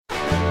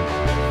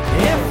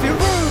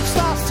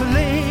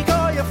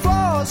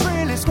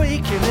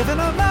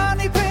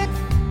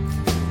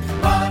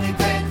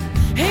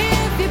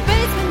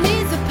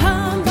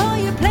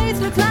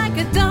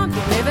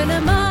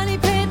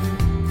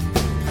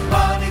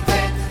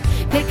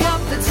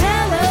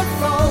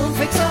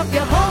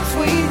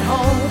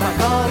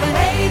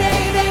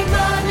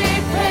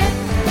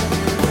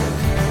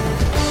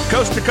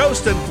to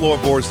coast and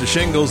floorboards to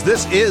shingles.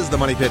 This is the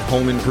Money Pit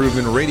Home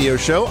Improvement Radio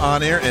Show,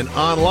 on air and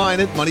online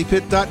at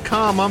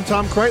moneypit.com. I'm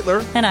Tom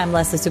Kreitler. And I'm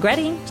Leslie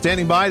Segretti.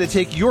 Standing by to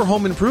take your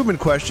home improvement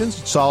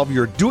questions, solve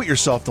your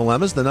do-it-yourself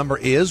dilemmas. The number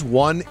is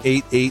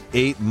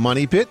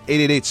 1-888-MONEYPIT,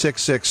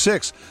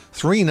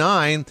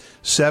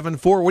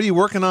 888-666-3974. What are you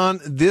working on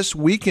this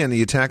weekend? Are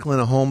you tackling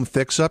a home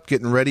fix-up,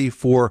 getting ready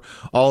for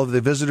all of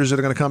the visitors that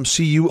are going to come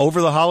see you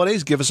over the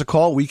holidays? Give us a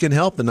call. We can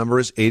help. The number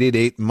is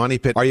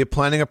 888-MONEYPIT. Are you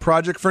planning a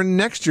project for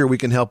next year? We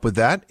can help with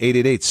that.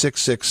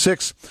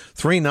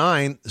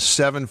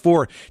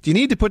 888-666-3974. Do you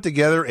need to put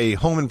together a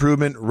home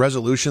improvement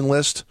resolution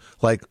list,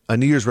 like a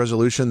New Year's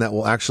resolution that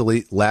will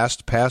actually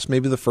last past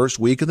maybe the first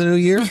week of the new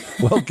year?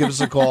 Well, give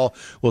us a call.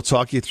 We'll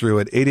talk you through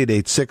it.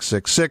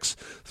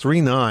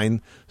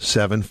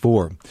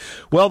 888-666-3974.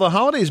 Well, the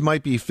holidays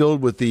might be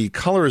filled with the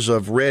colors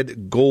of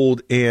red,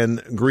 gold,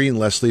 and green,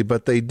 Leslie,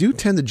 but they do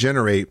tend to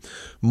generate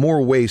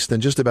more waste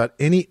than just about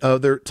any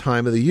other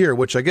time of the year,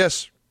 which I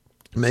guess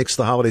makes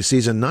the holiday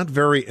season not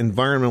very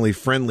environmentally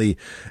friendly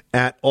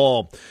at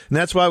all. And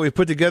that's why we've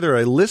put together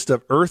a list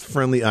of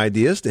earth-friendly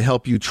ideas to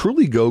help you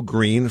truly go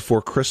green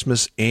for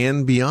Christmas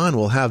and beyond.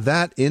 We'll have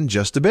that in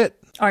just a bit.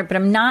 All right, but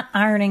I'm not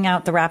ironing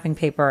out the wrapping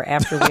paper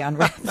after we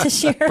unwrap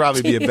this year.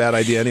 Probably be a bad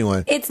idea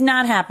anyway. It's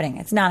not happening.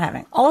 It's not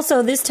happening.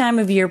 Also, this time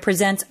of year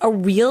presents a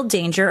real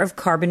danger of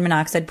carbon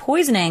monoxide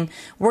poisoning.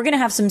 We're going to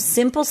have some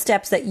simple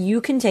steps that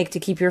you can take to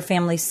keep your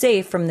family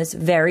safe from this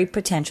very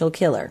potential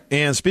killer.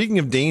 And speaking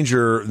of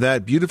danger,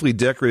 that beautifully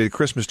decorated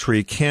Christmas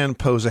tree can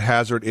pose a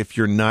hazard if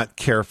you're not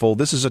careful.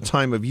 This is a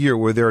time of year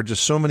where there are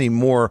just so many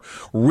more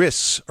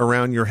risks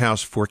around your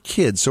house for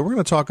kids. So we're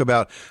going to talk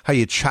about how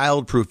you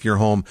childproof your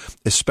home,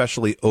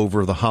 especially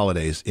over the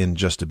holidays, in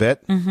just a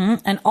bit. Mm-hmm.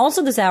 And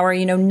also this hour,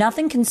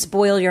 nothing can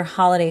spoil your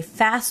holiday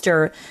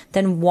faster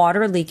than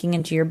water leaking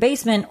into your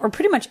basement or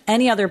pretty much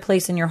any other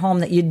place in your home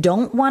that you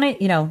don't want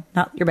it,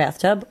 not your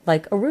bathtub,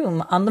 like a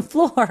room on the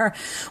floor.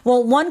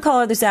 Well, one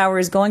caller this hour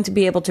is going to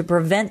be able to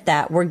prevent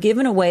that. We're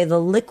giving away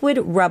the liquid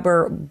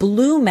rubber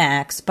Blue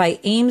Max by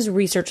Ames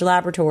Research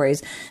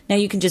Laboratories. Now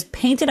you can just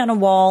paint it on a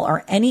wall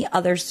or any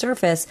other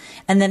surface,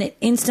 and then it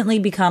instantly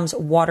becomes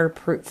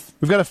waterproof.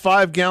 We've got a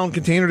 5-gallon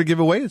container to give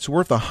away. It's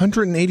worth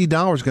 $180,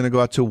 going to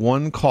go out to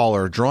one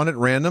caller, drawn at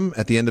random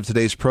at the end of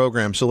today's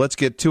program. So let's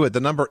get to it. The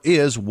number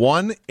is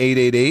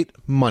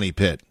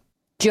 1-888-MONEYPIT.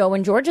 Joe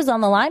in Georgia's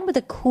on the line with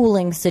a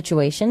cooling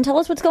situation. Tell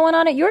us what's going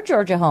on at your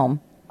Georgia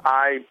home.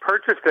 I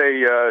purchased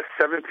a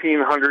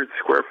 1,700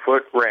 square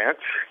foot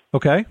ranch.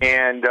 Okay.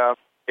 And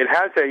it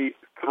has a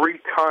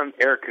 3-ton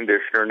air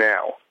conditioner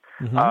now.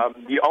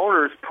 Mm-hmm. The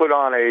owners put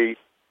on a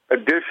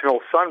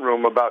additional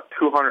sunroom about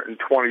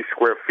 220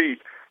 square feet,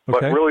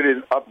 but really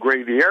didn't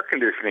upgrade the air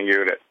conditioning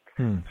unit.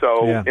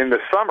 So in the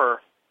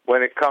summer,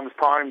 when it comes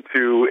time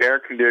to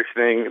air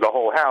conditioning the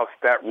whole house,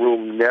 that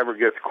room never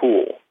gets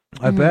cool.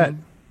 I bet.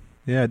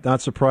 Yeah, not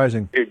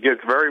surprising. It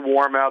gets very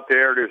warm out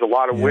there. There's a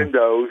lot of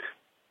windows.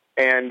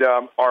 And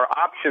our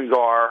options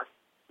are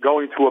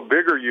going to a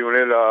bigger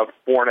unit, a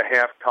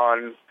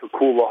 4.5-ton, to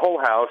cool the whole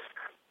house.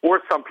 Or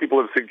some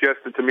people have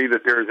suggested to me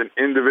that there's an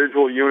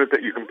individual unit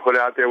that you can put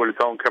out there with its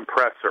own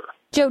compressor.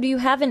 Joe, do you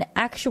have an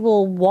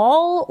actual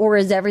wall, or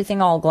is everything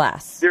all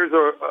glass? There's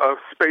a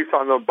space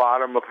on the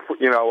bottom of,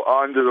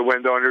 under the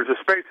window, and there's a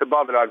space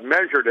above it. I've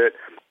measured it,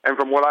 and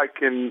from what I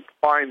can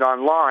find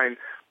online,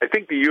 I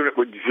think the unit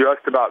would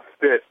just about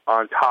fit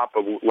on top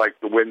of,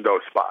 the window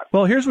spot.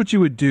 Well, here's what you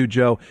would do,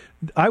 Joe.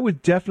 I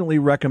would definitely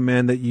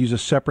recommend that you use a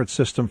separate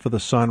system for the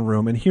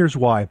sunroom, and here's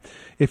why.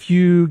 If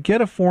you get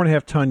a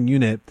 4.5-ton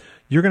unit,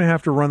 you're going to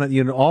have to run that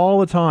unit all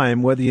the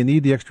time, whether you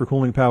need the extra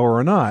cooling power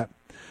or not,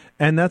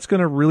 and that's going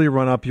to really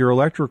run up your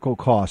electrical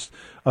costs.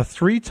 A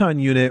 3-ton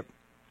unit,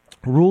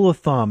 rule of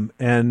thumb,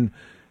 and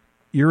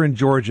you're in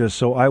Georgia,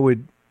 so I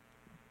would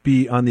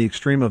be on the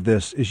extreme of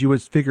this, is you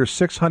would figure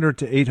 600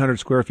 to 800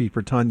 square feet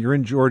per ton. You're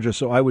in Georgia,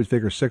 so I would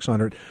figure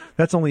 600.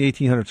 That's only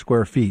 1,800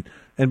 square feet.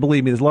 And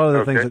believe me, there's a lot of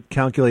other things that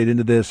calculate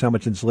into this, how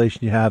much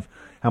insulation you have,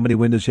 how many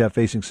windows you have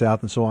facing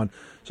south, and so on.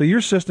 So your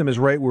system is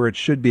right where it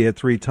should be at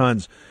 3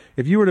 tons.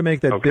 If you were to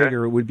make that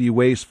bigger, it would be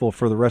wasteful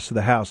for the rest of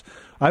the house.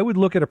 I would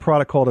look at a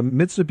product called a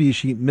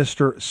Mitsubishi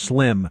Mr.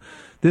 Slim.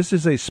 This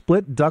is a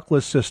split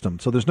ductless system,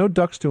 so there's no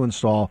ducts to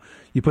install.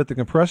 You put the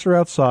compressor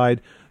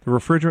outside, the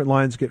refrigerant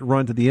lines get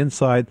run to the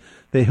inside.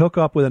 They hook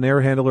up with an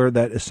air handler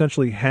that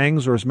essentially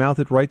hangs or is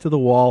mounted right to the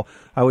wall.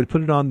 I would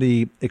put it on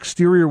the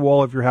exterior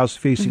wall of your house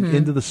facing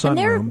into the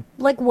sunroom.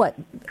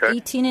 And they're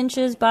 18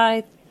 inches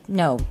by...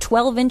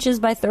 12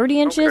 inches by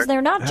 30 inches.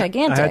 They're not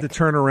gigantic. I had to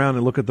turn around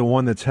and look at the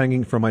one that's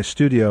hanging from my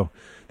studio.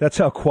 That's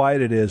how quiet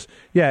it is.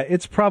 Yeah,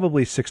 it's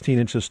probably 16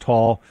 inches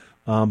tall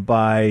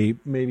by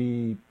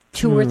maybe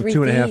 2 or 3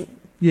 feet.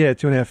 Yeah,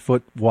 2.5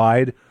 foot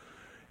wide.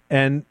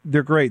 And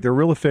they're great. They're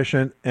real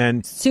efficient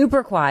and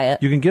super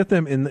quiet. You can get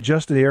them in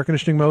just the air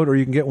conditioning mode, or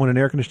you can get one in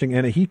air conditioning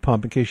and a heat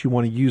pump in case you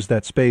want to use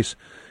that space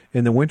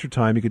in the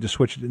wintertime. You could just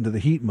switch it into the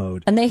heat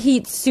mode. And they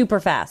heat super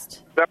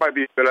fast. That might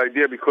be a good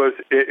idea because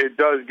it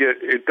does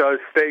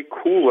stay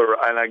cooler,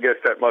 and I guess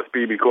that must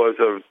be because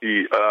of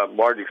the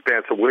large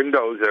expanse of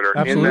windows that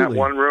are in that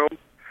one room.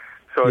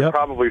 so it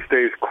probably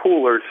stays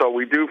cooler. So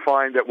we do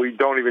find that we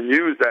don't even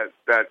use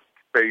that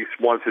space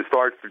once it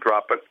starts to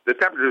drop. But the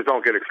temperatures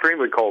don't get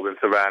extremely cold in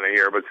Savannah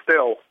here, but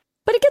still.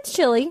 But it gets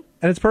chilly.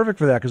 And it's perfect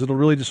for that because it'll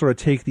really just sort of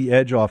take the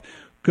edge off.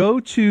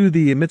 Go to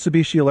the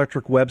Mitsubishi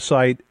Electric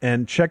website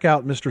and check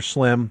out Mr.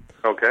 Slim.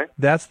 Okay.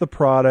 That's the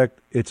product.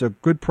 It's a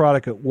good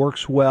product. It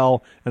works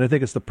well, and I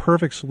think it's the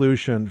perfect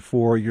solution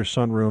for your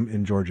sunroom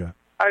in Georgia.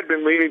 I'd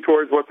been leaning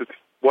towards what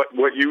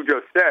you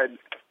just said.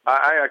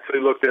 I actually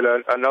looked at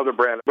another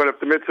brand, but if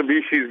the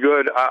Mitsubishi's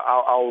good,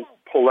 I'll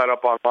pull that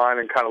up online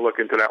and kind of look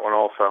into that one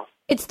also.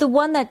 It's the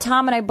one that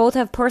Tom and I both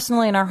have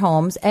personally in our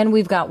homes, and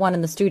we've got one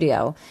in the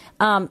studio.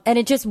 And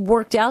it just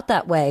worked out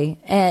that way,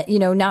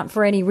 not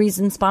for any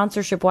reason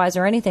sponsorship-wise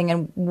or anything,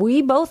 and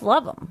we both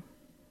love them.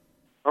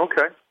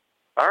 Okay.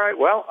 All right.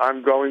 Well,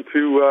 I'm going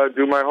to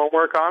do my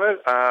homework on it.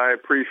 I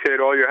appreciate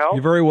all your help.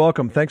 You're very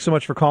welcome. Thanks so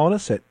much for calling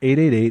us at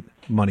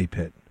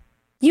 888-MONEY-PIT.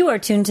 You are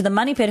tuned to the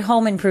Money Pit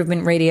Home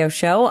Improvement Radio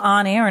Show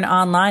on air and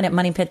online at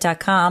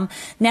moneypit.com.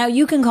 Now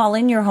you can call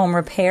in your home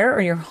repair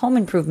or your home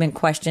improvement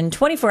question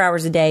 24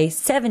 hours a day,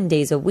 7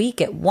 days a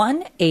week at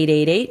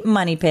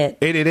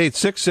 1-888-MONEY-PIT.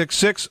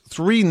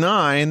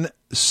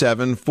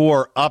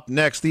 888-666-3974. Up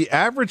next, the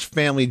average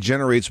family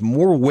generates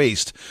more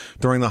waste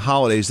during the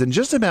holidays than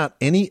just about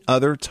any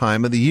other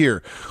time of the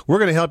year. We're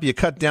going to help you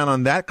cut down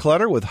on that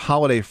clutter with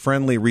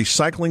holiday-friendly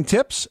recycling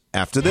tips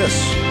after this.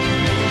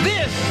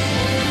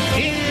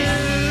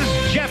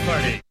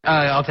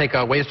 I'll take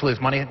wasteful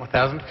is money,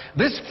 1,000.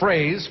 This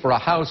phrase for a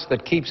house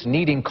that keeps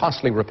needing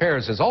costly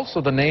repairs is also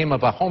the name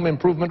of a home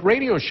improvement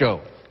radio show.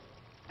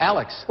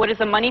 Alex. What is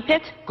a money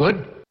pit?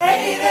 Good.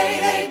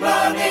 888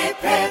 Money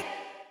Pit.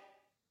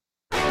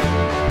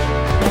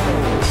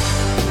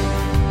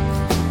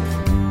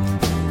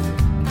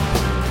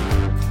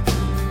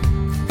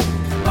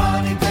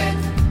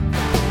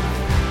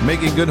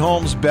 Making good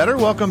homes better.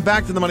 Welcome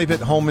back to the Money Pit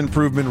Home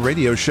Improvement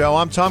Radio Show.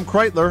 I'm Tom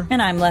Kreitler. And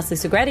I'm Leslie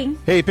Segretti.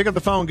 Hey, pick up the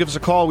phone. Give us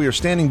a call. We are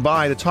standing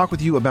by to talk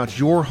with you about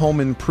your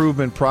home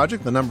improvement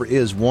project. The number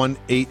is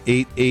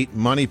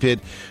 1-888-MONEY-PIT.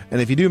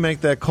 And if you do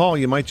make that call,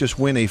 you might just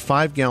win a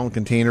 5-gallon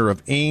container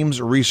of Ames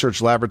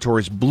Research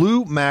Laboratories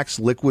Blue Max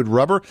Liquid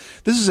Rubber.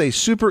 This is a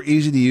super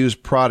easy-to-use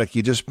product.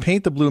 You just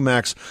paint the Blue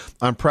Max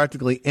on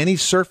practically any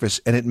surface,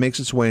 and it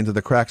makes its way into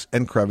the cracks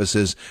and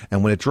crevices.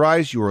 And when it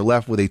dries, you are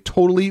left with a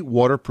totally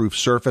waterproof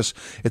surface.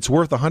 It's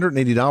worth $180.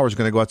 Going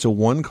to go out to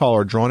one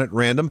caller drawn at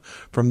random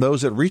from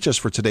those that reach us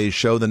for today's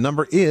show. The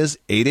number is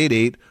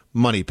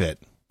 888-MONEY-PIT.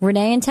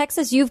 Renee in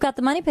Texas, you've got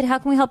the Money Pit. How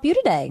can we help you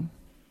today?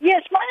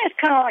 Yes, mine is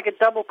kind of like a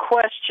double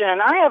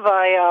question. I have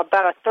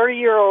about a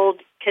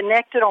 30-year-old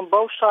connected on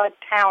both sides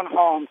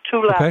townhome,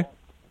 2 levels.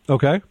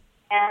 Okay.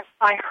 And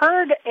I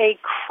heard a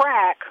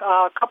crack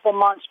a couple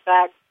months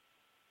back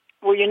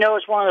where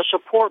it's one of the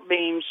support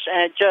beams,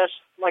 and it just,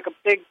 like a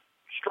big,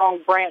 strong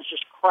branch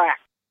just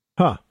cracked.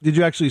 Huh. Did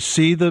you actually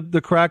see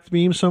the cracked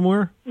beam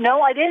somewhere?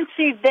 No, I didn't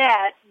see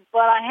that,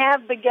 but I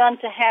have begun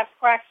to have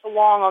cracks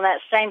along on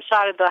that same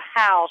side of the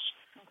house.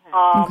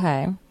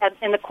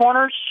 In the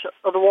corners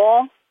of the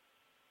wall.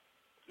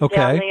 Okay.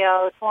 Down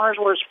the corners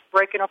where it's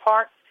breaking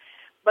apart.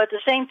 But at the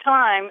same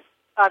time,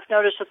 I've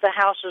noticed that the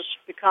house has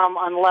become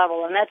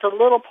unlevel, and that's a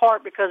little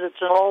part because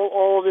it's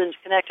old and it's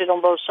connected on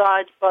both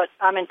sides, but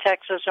I'm in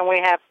Texas and we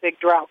have big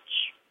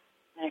droughts,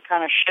 and it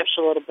kind of shifts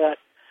a little bit.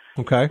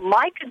 Okay.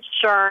 My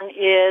concern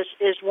is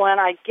when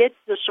I get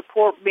the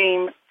support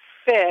beam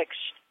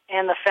fixed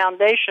and the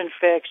foundation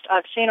fixed,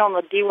 I've seen on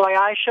the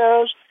DIY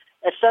shows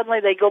that suddenly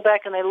they go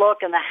back and they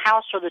look and the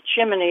house or the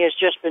chimney has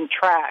just been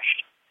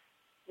trashed.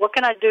 What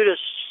can I do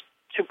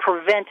to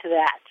prevent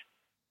that?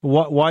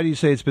 Why do you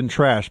say it's been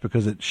trashed?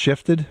 Because it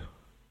shifted?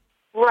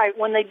 Right.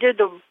 When I've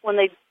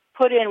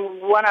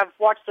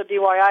watched the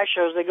DIY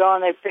shows, they go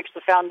and they fix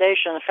the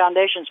foundation. The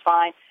foundation's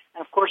fine. And,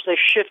 of course, they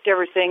shift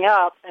everything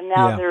up, and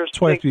now there's... That's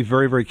why you have to be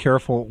very, very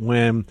careful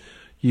when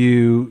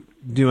you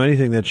do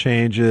anything that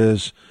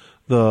changes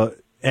the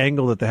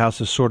angle that the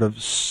house is sort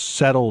of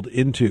settled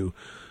into.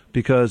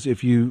 Because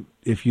if you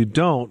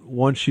don't,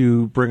 once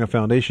you bring a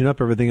foundation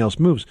up, everything else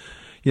moves.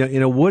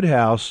 In a wood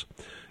house,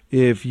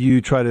 if you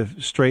try to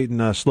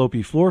straighten a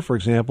slopey floor, for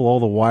example,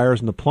 all the wires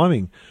and the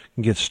plumbing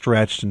can get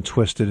stretched and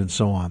twisted and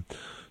so on.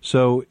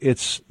 So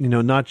it's,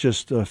 not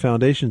just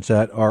foundations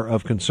that are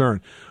of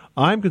concern.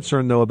 I'm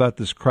concerned, though, about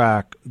this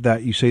crack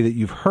that you say that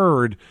you've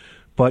heard,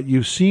 but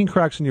you've seen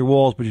cracks in your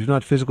walls, but you've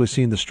not physically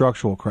seen the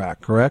structural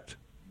crack, correct?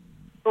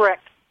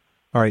 Correct.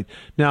 All right.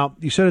 Now,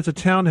 you said it's a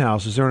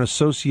townhouse. Is there an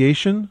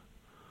association?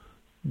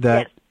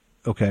 Yes.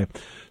 Okay.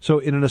 So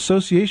in an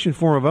association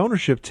form of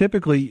ownership,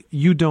 typically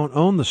you don't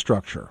own the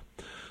structure.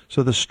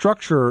 So the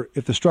structure,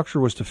 if the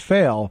structure was to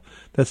fail,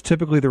 that's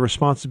typically the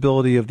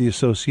responsibility of the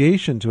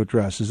association to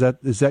address. Is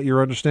that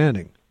your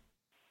understanding?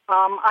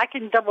 I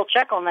can double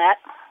check on that.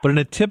 But in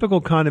a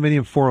typical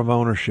condominium form of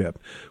ownership,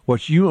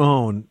 what you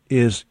own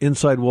is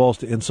inside walls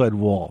to inside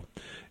wall.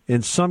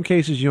 In some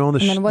cases, you own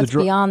and then what's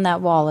beyond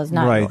that wall is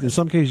not right. yours. In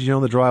some cases, you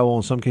own the drywall.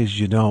 In some cases,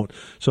 you don't.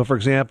 So, for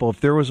example, if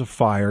there was a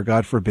fire,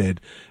 God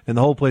forbid, and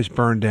the whole place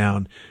burned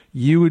down,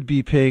 you would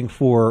be paying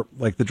for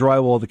like the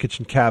drywall, the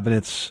kitchen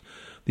cabinets,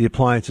 the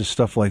appliances,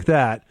 stuff like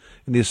that.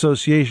 And the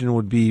association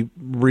would be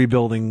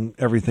rebuilding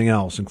everything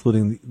else,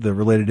 including the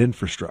related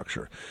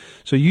infrastructure.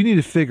 So you need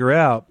to figure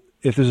out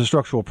if there's a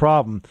structural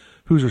problem,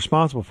 who's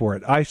responsible for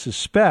it. I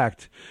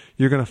suspect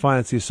you're going to find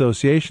it's the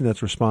association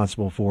that's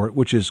responsible for it,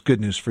 which is good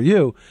news for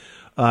you.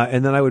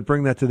 And then I would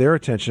bring that to their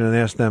attention and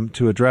ask them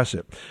to address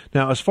it.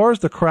 Now, as far as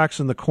the cracks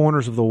in the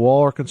corners of the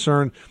wall are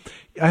concerned,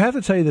 I have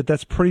to tell you that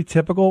that's pretty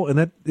typical, and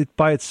that it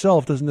by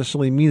itself doesn't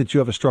necessarily mean that you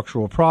have a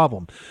structural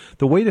problem.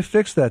 The way to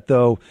fix that,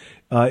 though,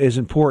 is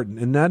important,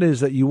 and that is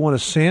that you want to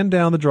sand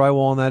down the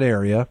drywall in that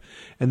area,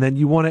 and then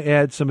you want to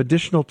add some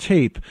additional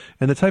tape.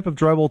 And the type of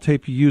drywall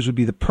tape you use would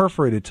be the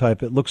perforated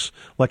type. It looks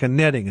like a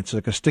netting. It's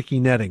like a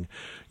sticky netting.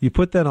 You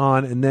put that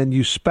on, and then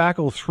you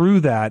spackle through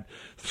that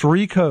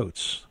 3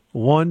 coats.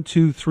 1,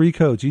 2, 3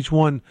 coats, each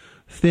one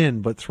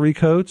thin, but 3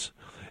 coats.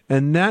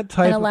 And that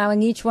type and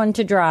allowing each one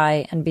to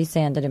dry and be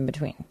sanded in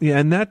between. Yeah,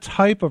 and that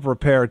type of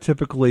repair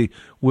typically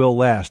will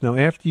last. Now,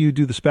 after you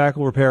do the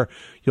spackle repair,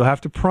 you'll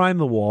have to prime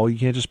the wall. You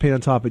can't just paint on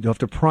top of it. You'll have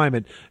to prime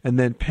it and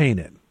then paint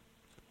it.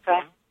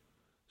 Okay.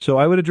 So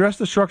I would address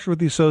the structure with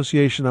the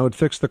association. I would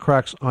fix the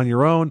cracks on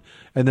your own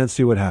and then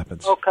see what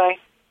happens. Okay.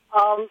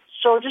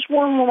 So just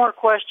one more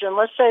question.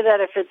 Let's say that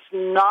if it's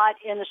not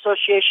in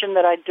association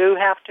that I do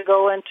have to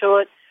go into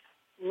it,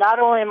 not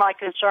only am I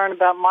concerned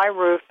about my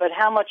roof, but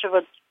how much of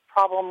a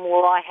problem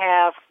will I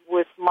have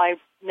with my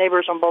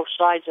neighbors on both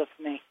sides of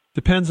me?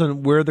 Depends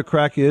on where the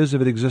crack is,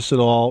 if it exists at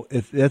all.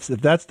 If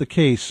that's the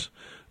case,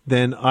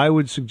 then I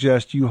would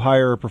suggest you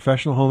hire a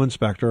professional home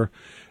inspector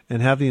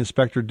and have the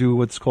inspector do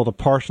what's called a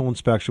partial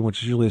inspection,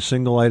 which is usually a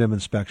single item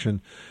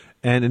inspection,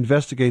 and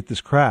investigate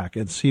this crack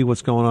and see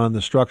what's going on in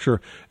the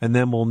structure, and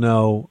then we'll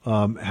know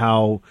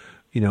how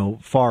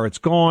far it's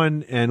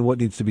gone and what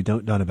needs to be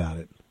done about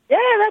it. Yeah,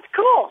 that's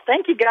cool.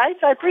 Thank you, guys.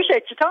 I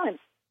appreciate your time.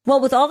 Well,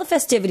 with all the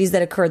festivities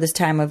that occur this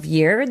time of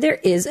year,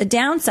 there is a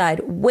downside: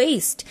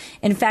 waste.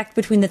 In fact,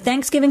 between the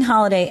Thanksgiving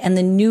holiday and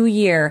the New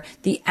Year,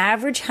 the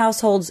average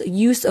household's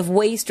use of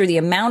waste, or the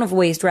amount of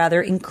waste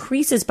rather,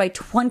 increases by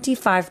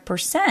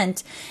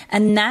 25%.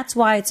 And that's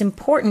why it's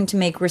important to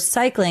make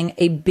recycling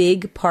a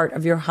big part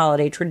of your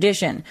holiday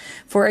tradition.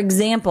 For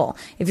example,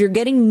 if you're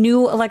getting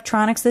new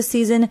electronics this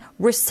season,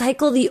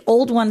 recycle the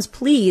old ones,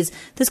 please.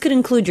 This could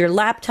include your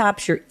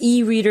laptops, your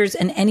e-readers,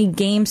 and any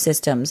game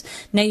systems.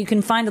 Now, you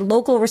can find a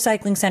local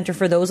recycling center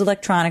for those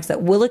electronics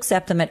that will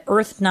accept them at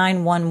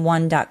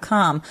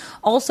earth911.com.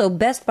 Also,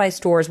 Best Buy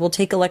stores will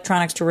take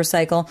electronics to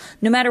recycle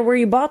no matter where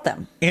you bought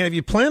them. And if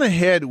you plan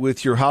ahead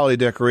with your holiday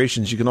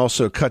decorations, you can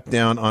also cut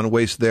down on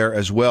waste there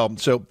as well.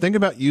 So think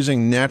about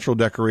using natural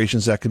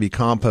decorations that can be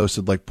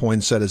composted, like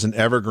poinsettias and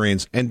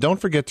evergreens. And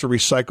don't forget to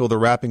recycle the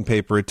wrapping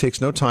paper. It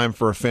takes no time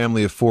for a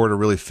family of 4 to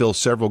really fill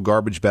several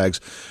garbage bags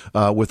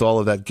with all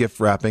of that gift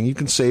wrapping. You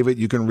can save it.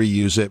 You can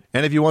reuse it.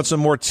 And if you want some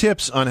more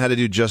tips on how to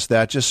do just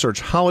that, just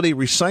search holiday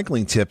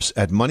recycling tips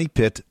at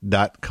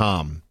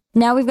moneypit.com.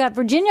 Now we've got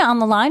Virginia on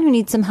the line who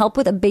needs some help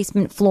with a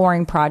basement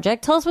flooring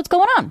project. Tell us what's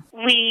going on.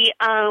 We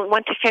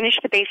want to finish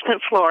the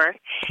basement floor.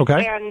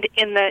 Okay. And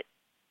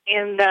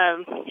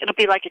it'll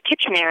be like a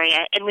kitchen area,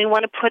 and we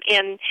want to put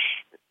in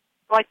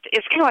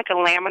it's kind of like a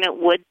laminate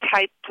wood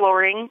type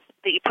flooring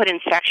that you put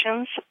in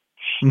sections.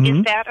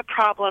 Mm-hmm. Is that a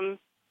problem?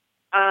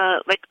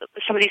 Like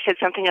somebody said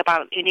something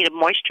about you need a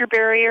moisture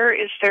barrier.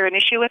 Is there an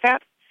issue with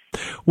that?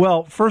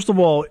 Well, first of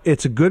all,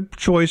 it's a good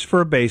choice for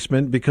a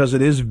basement because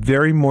it is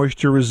very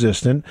moisture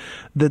resistant.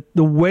 The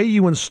way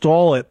you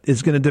install it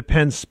is going to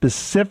depend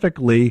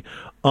specifically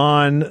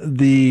on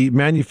the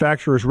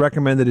manufacturer's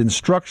recommended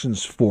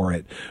instructions for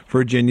it,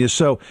 Virginia.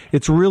 So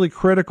it's really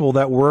critical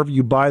that wherever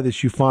you buy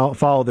this, you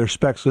follow their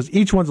specs, because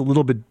each one's a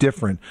little bit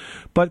different.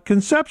 But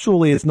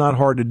conceptually, it's not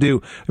hard to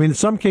do. I mean, in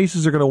some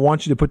cases, they're going to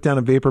want you to put down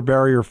a vapor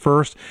barrier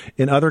first.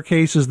 In other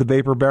cases, the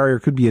vapor barrier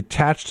could be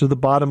attached to the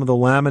bottom of the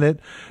laminate.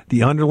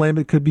 The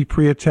underlayment could be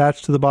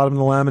pre-attached to the bottom of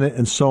the laminate,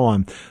 and so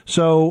on.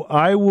 So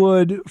I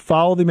would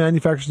follow the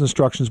manufacturer's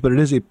instructions, but it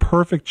is a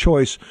perfect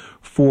choice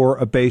for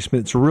a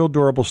basement. It's real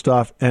durable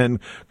stuff. And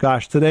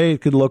gosh, today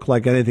it could look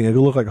like anything. It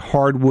could look like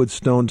hardwood,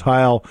 stone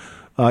tile,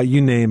 you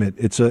name it.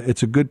 It's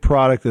a good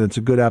product, and it's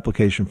a good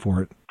application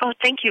for it. Oh,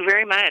 thank you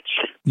very much.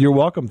 You're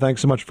welcome.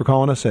 Thanks so much for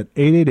calling us at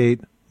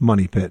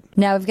 888-MONEY-PIT.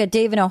 Now we've got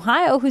Dave in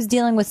Ohio who's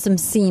dealing with some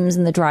seams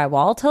in the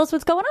drywall. Tell us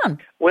what's going on.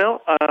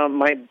 Well,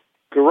 my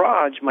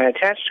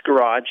attached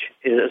garage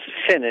is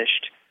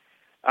finished,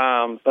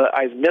 but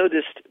I've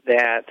noticed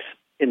that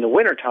in the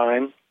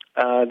wintertime,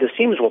 the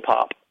seams will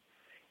pop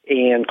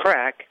and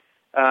crack.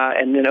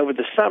 And then over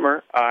the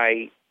summer,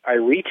 I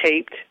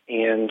retaped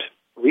and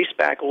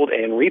respackled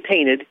and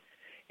repainted,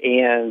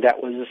 and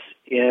that was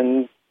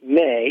in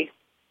May.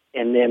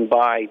 And then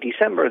by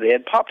December, they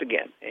had popped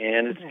again,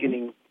 and it's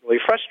getting really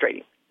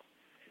frustrating.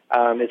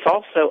 It's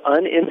also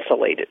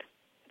uninsulated.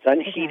 It's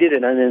unheated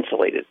and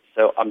uninsulated.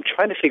 So I'm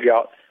trying to figure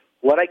out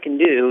what I can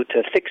do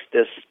to fix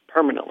this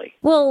permanently.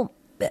 Well,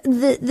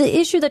 the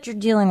issue that you're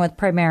dealing with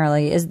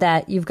primarily is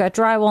that you've got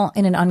drywall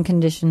in an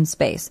unconditioned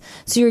space.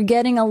 So you're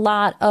getting a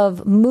lot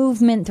of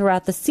movement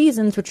throughout the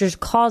seasons, which is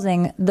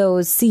causing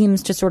those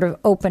seams to sort of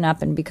open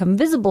up and become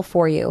visible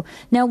for you.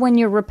 Now, when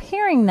you're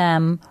repairing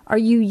them, are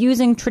you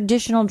using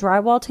traditional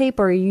drywall tape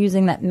or are you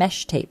using that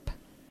mesh tape?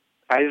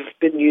 I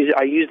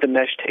used the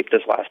mesh tape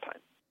this last time.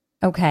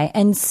 Okay.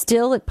 And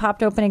still it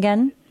popped open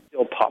again?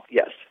 Still popped,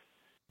 yes.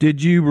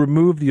 Did you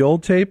remove the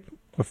old tape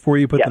before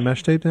you put the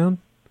mesh tape down?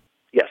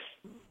 Yes.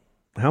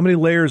 How many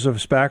layers of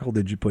spackle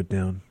did you put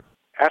down?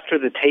 After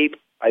the tape,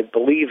 I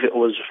believe it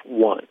was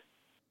 1.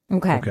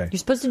 Okay. You're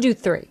supposed to do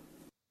 3.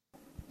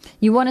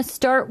 You want to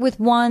start with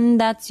one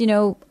that's,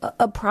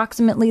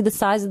 approximately the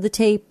size of the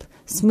tape,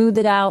 smooth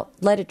it out,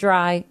 let it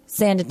dry,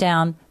 sand it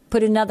down,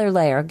 put another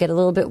layer, get a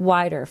little bit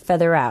wider,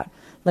 feather out,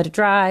 let it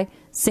dry,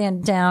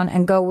 sand it down,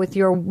 and go with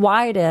your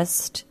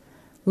widest.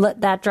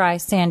 Let that dry,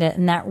 sand it,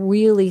 and that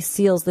really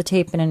seals the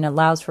tape in and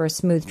allows for a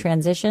smooth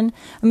transition.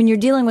 I mean, you're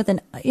dealing with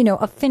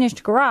a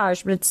finished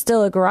garage, but it's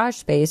still a garage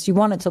space. You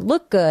want it to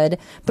look good,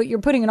 but you're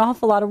putting an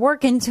awful lot of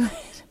work into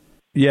it.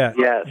 Yeah.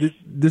 Yes.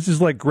 This is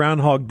like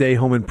Groundhog Day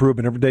home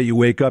improvement. Every day you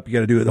wake up, you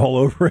got to do it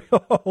all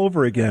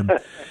over again.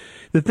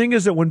 The thing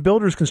is that when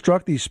builders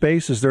construct these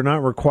spaces, they're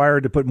not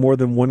required to put more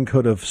than one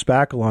coat of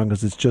spackle on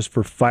because it's just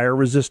for fire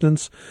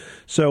resistance.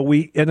 So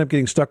we end up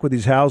getting stuck with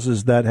these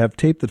houses that have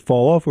tape that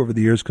fall off over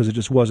the years because it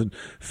just wasn't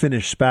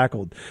finished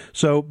spackled.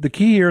 So the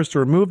key here is to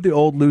remove the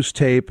old loose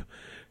tape,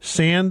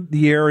 sand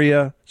the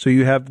area so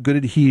you have good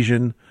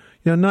adhesion,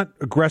 not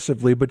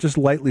aggressively, but just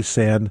lightly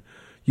sand.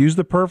 Use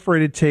the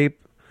perforated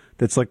tape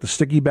that's like the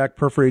sticky back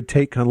perforated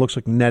tape, kind of looks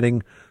like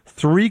netting.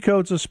 3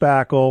 coats of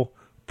spackle,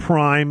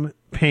 prime,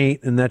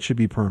 paint, and that should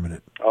be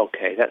permanent.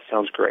 Okay, that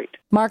sounds great.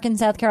 Mark in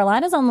South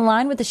Carolina is on the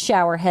line with a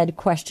shower head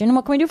question.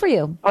 What can we do for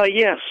you?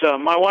 Yes,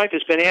 my wife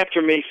has been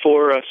after me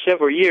for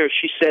several years.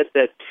 She said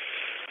that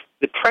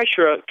the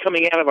pressure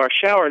coming out of our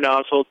shower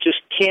nozzle just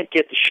can't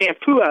get the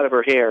shampoo out of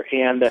her hair.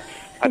 And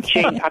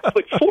I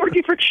put 4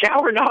 different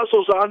shower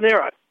nozzles on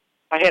there.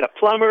 I had a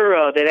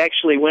plumber that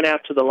actually went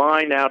out to the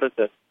line out at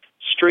the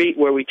street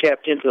where we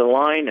tapped into the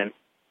line, and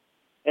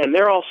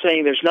they're all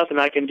saying there's nothing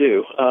I can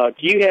do. Do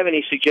you have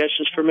any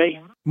suggestions for me?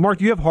 Mark,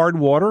 do you have hard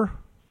water?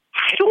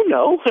 I don't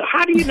know.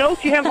 How do you know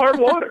if you have hard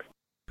water?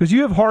 Because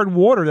you have hard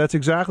water, that's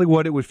exactly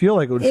what it would feel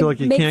like. It would feel like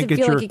you can't get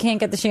like you can't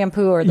get the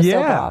shampoo or the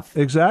soap off.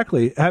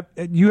 Exactly. Do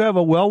you have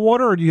a well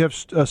water or do you have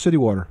city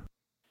water?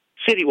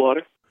 City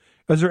water.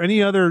 Is there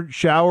any other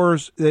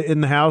showers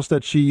in the house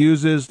that she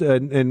uses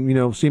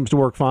and seems to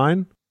work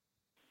fine?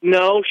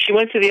 No, she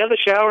went to the other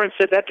shower and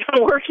said that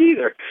doesn't work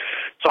either.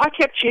 So I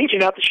kept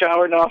changing out the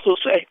shower nozzle,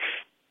 say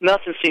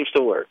nothing seems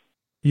to work.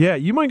 Yeah,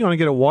 you might want to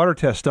get a water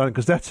test done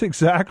because that's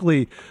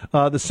exactly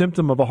the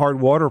symptom of a hard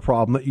water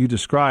problem that you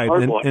described.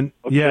 Hard water. And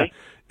okay. Yeah,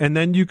 and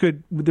then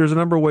there's a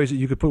number of ways that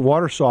you could put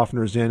water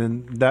softeners in,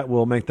 and that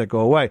will make that go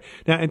away.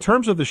 Now, in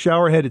terms of the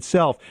shower head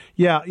itself,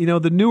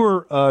 the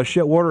newer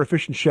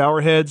water-efficient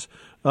shower heads,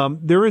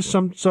 there is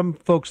some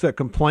folks that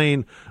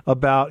complain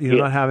about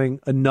not having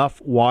enough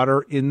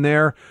water in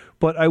there,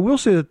 but I will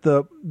say that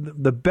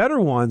the better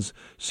ones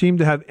seem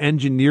to have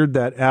engineered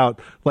that out.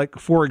 Like,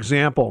 for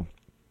example,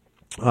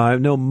 I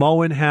know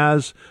Moen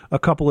has a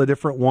couple of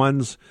different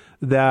ones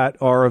that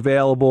are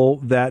available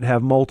that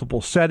have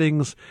multiple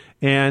settings,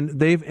 and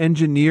they've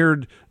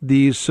engineered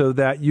these so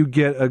that you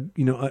get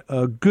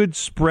a good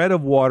spread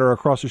of water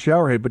across the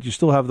shower head, but you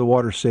still have the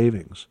water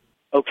savings.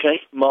 Okay,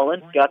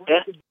 Mullen, got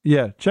that?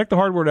 Yeah, check the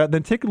hardware out.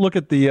 Then take a look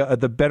at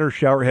the better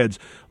shower heads,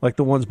 like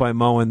the ones by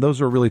Moen.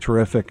 Those are really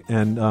terrific.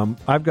 And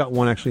I've got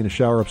one actually in a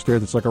shower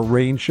upstairs that's like a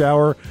rain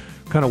shower,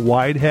 kind of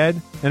wide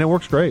head, and it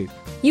works great.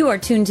 You are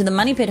tuned to the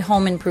Money Pit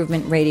Home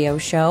Improvement Radio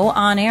Show,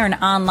 on air and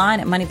online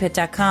at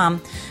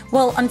moneypit.com.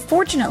 Well,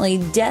 unfortunately,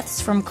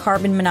 deaths from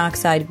carbon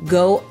monoxide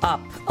go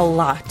up a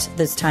lot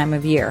this time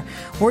of year.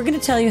 We're going to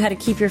tell you how to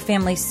keep your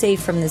family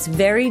safe from this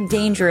very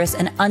dangerous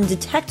and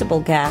undetectable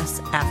gas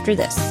after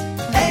this.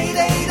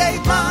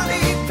 888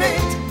 Money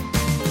Pit.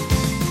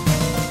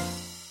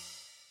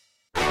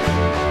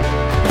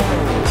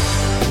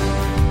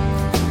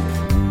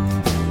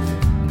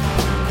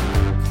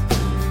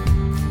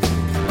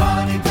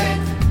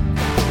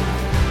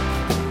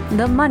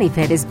 The Money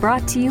Pit is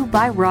brought to you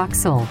by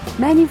Roxol,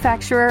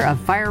 manufacturer of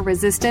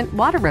fire-resistant,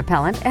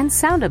 water-repellent, and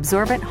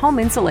sound-absorbent home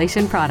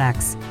insulation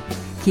products.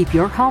 Keep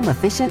your home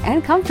efficient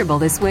and comfortable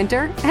this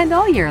winter and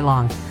all year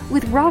long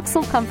with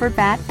Roxol Comfort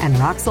Bat and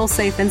Roxol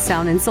Safe and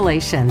Sound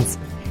Insulations.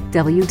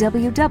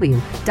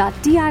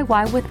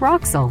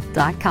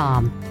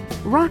 www.diywithroxol.com.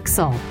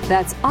 Roxol,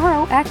 that's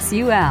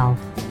ROXUL.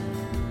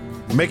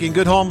 Making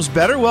good homes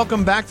better.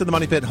 Welcome back to the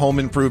Money Pit Home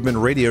Improvement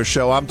Radio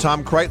Show. I'm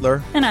Tom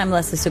Kreitler. And I'm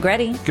Leslie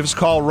Segretti. Give us a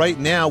call right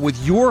now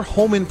with your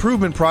home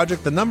improvement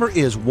project. The number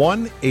is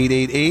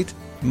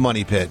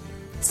 1-888-MONEY-PIT.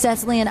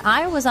 Cecily in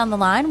Iowa's on the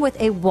line with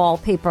a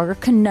wallpaper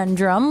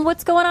conundrum.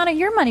 What's going on at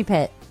your Money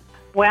Pit?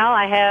 Well,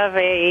 I have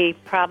a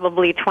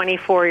probably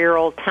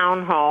 24-year-old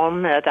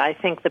townhome that I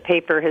think the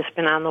paper has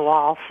been on the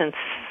wall since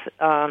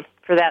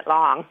for for that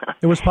long.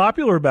 It was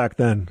popular back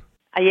then.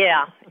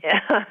 Yeah,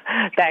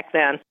 back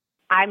then.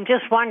 I'm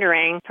just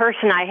wondering, the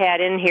person I had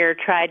in here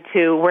tried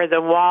to, where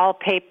the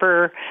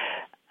wallpaper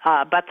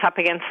butts up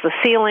against the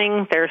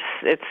ceiling,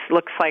 it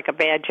looks like a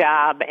bad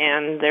job,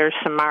 and there's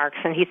some marks,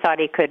 and he thought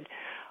he could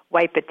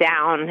wipe it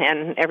down,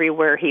 and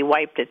everywhere he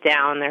wiped it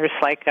down, there's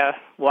like a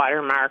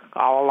watermark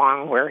all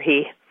along where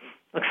he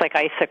looks like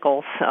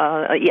icicles,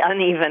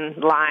 uneven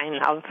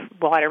line of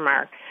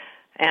watermark.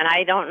 And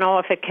I don't know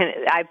if it can,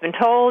 I've been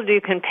told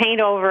you can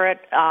paint over it.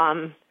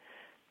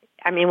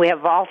 We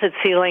have vaulted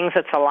ceilings,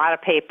 it's a lot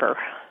of paper.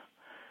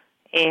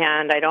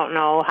 And I don't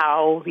know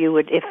how you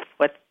would, if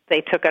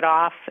they took it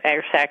off,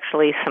 there's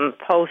actually some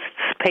posts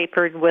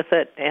papered with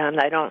it, and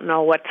I don't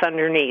know what's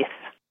underneath.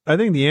 I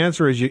think the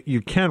answer is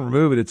you can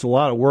remove it. It's a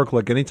lot of work,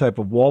 like any type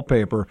of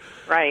wallpaper.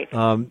 Right.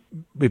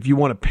 If you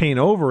want to paint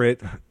over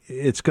it,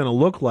 it's going to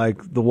look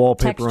like the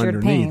wallpaper Textured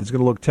underneath. paint. It's going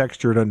to look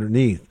textured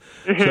underneath.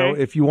 Mm-hmm. So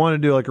if you want to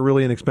do like a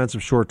really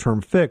inexpensive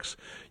short-term fix,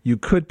 you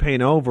could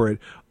paint over it.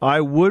 I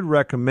would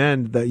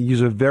recommend that you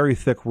use a very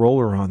thick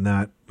roller on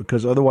that,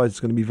 because otherwise it's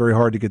going to be very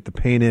hard to get the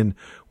paint in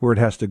where it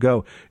has to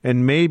go.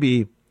 And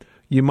maybe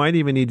you might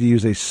even need to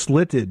use a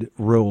slitted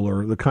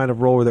roller, the kind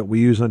of roller that we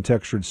use on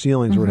textured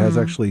ceilings, where it has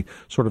actually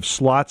sort of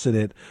slots in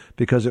it,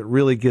 because it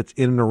really gets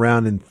in and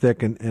around and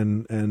thick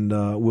and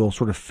will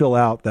sort of fill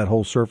out that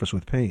whole surface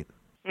with paint.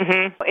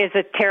 Mm-hmm. Is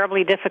it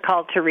terribly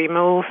difficult to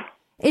remove?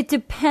 It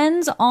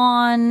depends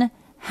on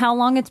how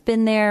long it's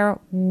been there,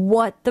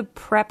 what the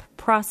prep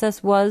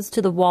process was to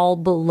the wall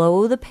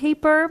below the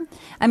paper.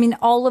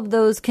 All of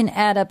those can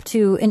add up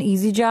to an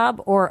easy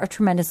job or a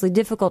tremendously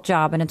difficult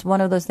job. And it's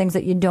one of those things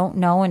that you don't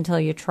know until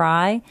you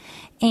try.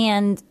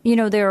 And,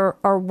 there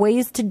are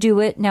ways to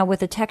do it. Now,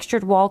 with a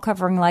textured wall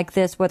covering like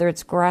this, whether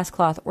it's grass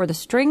cloth or the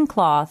string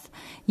cloth,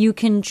 you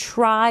can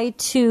try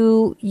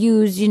to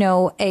use,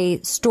 a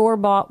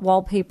store-bought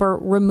wallpaper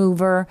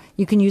remover.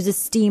 You can use a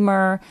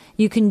steamer.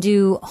 You can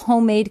do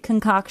homemade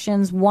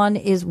concoctions. One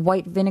is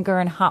white vinegar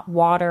and hot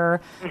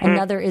water. Mm-hmm.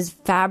 Another is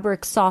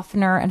fabric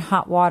softener and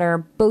hot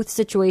water. Both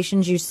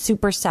situations, you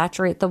super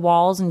saturate the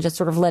walls and just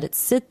sort of let it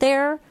sit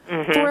there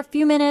for a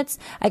few minutes.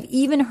 I've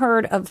even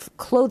heard of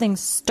clothing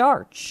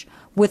starch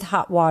with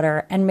hot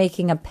water and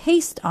making a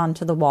paste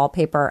onto the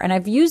wallpaper. And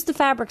I've used the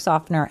fabric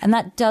softener, and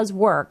that does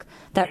work.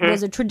 That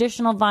was a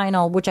traditional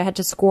vinyl, which I had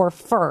to score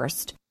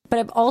first. But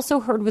I've also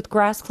heard with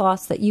grass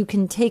cloths that you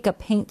can take a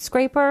paint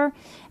scraper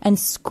and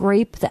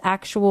scrape the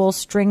actual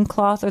string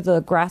cloth or the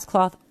grass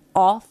cloth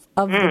off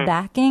of the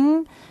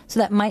backing.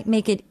 So that might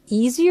make it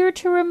easier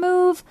to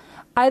remove.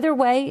 Either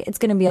way, it's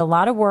going to be a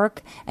lot of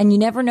work, and you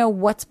never know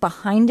what's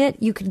behind it.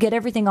 You could get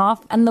everything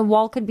off, and the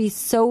wall could be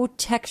so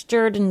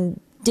textured and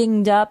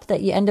dinged up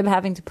that you end up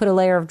having to put a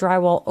layer of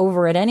drywall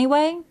over it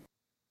anyway.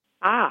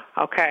 Ah,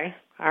 okay.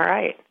 All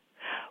right.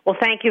 Well,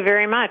 thank you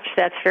very much.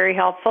 That's very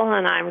helpful,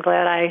 and I'm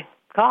glad I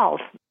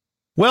called.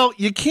 Well,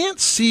 you can't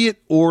see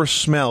it or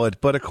smell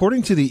it, but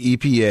according to the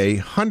EPA,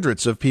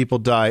 hundreds of people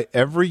die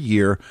every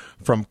year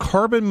from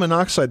carbon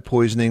monoxide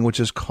poisoning, which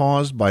is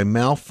caused by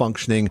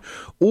malfunctioning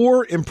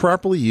or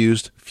improperly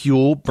used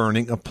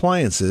fuel-burning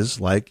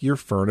appliances like your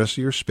furnace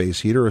or your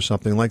space heater or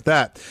something like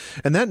that.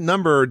 And that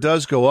number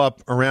does go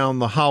up around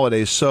the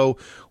holidays, so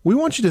we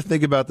want you to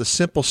think about the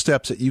simple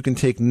steps that you can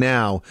take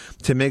now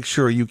to make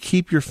sure you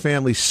keep your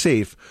family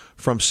safe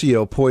from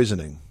CO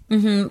poisoning.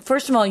 Mm-hmm.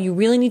 First of all, you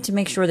really need to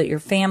make sure that your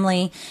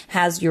family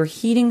has your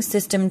heating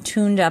system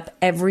tuned up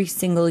every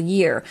single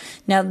year.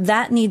 Now,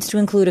 that needs to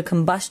include a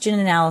combustion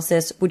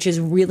analysis, which is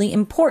really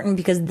important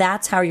because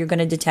that's how you're going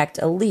to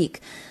detect a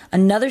leak.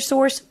 Another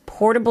source,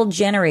 portable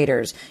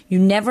generators. You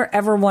never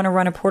ever want to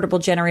run a portable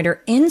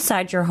generator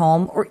inside your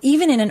home or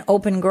even in an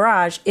open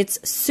garage.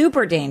 It's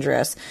super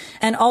dangerous.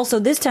 And also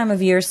this time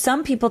of year,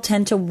 some people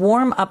tend to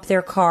warm up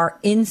their car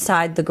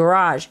inside the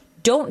garage.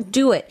 Don't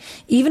do it.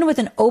 Even with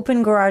an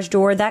open garage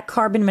door, that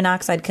carbon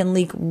monoxide can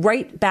leak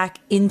right back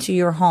into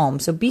your home.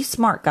 So be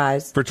smart,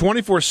 guys. For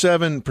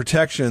 24/7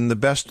 protection, the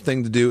best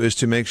thing to do is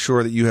to make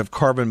sure that you have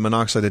carbon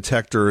monoxide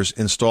detectors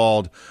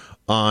installed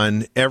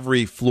on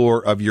every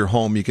floor of your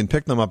home. You can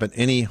pick them up at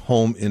any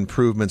home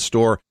improvement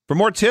store. For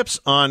more tips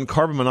on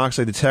carbon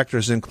monoxide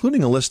detectors,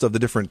 including a list of the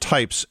different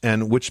types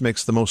and which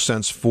makes the most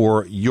sense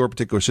for your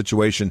particular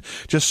situation,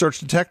 just search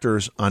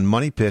detectors on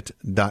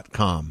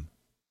moneypit.com.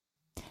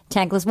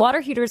 Tankless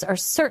water heaters are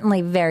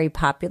certainly very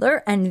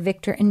popular, and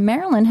Victor in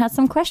Maryland has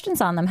some questions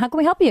on them. How can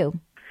we help you?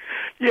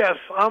 Yes,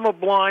 I'm a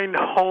blind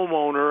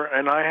homeowner,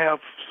 and I have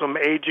some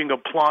aging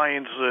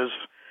appliances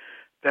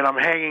that I'm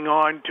hanging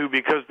on to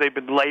because they've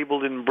been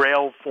labeled in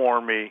Braille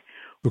for me.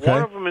 Okay.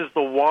 One of them is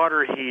the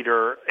water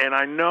heater, and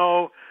I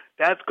know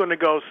that's going to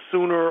go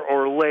sooner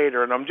or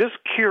later. And I'm just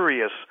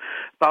curious,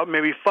 about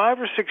maybe 5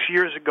 or 6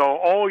 years ago,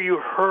 all you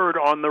heard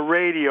on the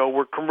radio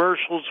were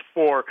commercials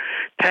for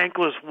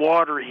tankless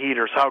water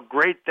heaters, how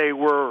great they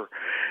were.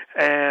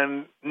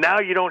 And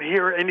now you don't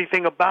hear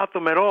anything about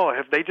them at all.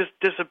 Have they just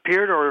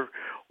disappeared,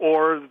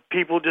 or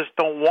people just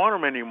don't want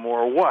them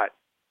anymore, or what?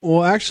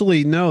 Well,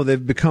 actually, no,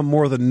 they've become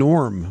more the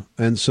norm,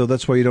 and so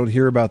that's why you don't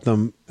hear about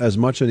them as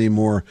much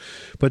anymore.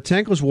 But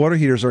tankless water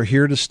heaters are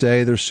here to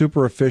stay. They're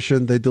super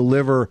efficient. They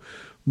deliver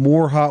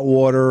more hot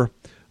water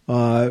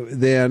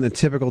than a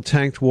typical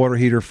tanked water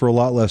heater for a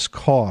lot less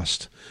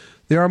cost.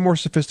 They are more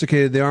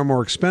sophisticated. They are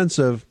more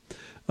expensive,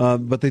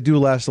 but they do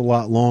last a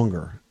lot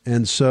longer.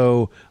 And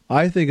so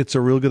I think it's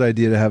a real good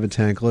idea to have a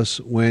tankless.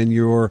 When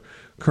your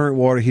current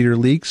water heater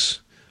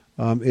leaks,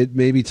 it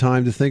may be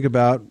time to think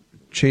about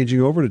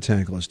changing over to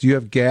tankless. Do you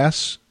have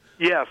gas?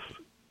 Yes.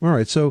 All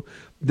right. So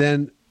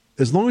then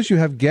as long as you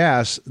have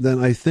gas,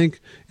 then I think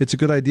it's a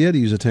good idea to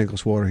use a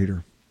tankless water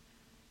heater.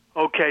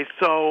 Okay.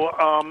 So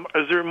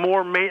is there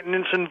more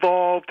maintenance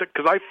involved?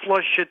 Because I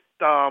flush it.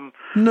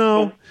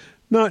 No,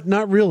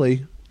 not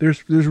really.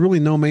 There's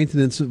really no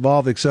maintenance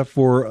involved except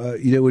for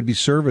it would be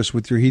serviced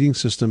with your heating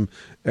system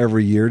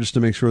every year just to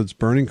make sure it's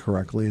burning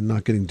correctly and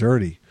not getting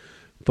dirty.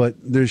 But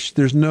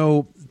there's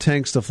no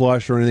tanks to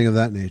flush or anything of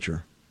that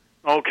nature.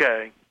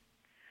 Okay.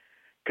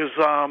 Because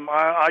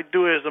I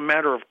do it as a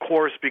matter of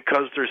course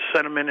because there's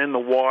sediment in the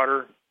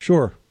water.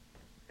 Sure.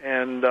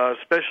 And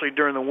especially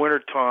during the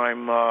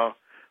wintertime,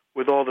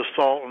 with all the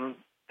salt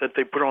that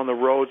they put on the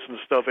roads and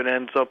stuff, it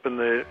ends up in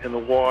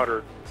the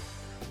water.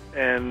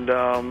 And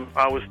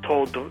I was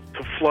told to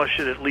flush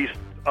it at least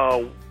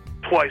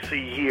twice a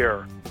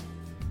year.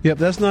 Yep,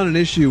 that's not an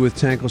issue with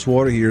tankless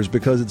water heaters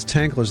because it's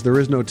tankless. There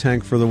is no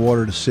tank for the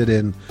water to sit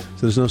in,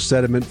 so there's no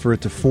sediment for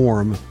it to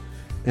form.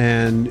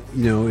 And,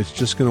 it's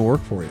just going to work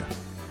for you.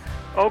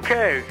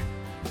 Okay.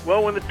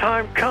 Well, when the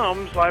time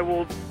comes, I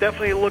will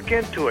definitely look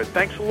into it.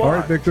 Thanks a lot. All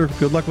right, Victor.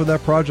 Good luck with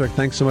that project.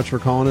 Thanks so much for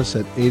calling us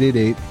at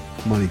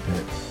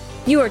 888-MONEY-PIT.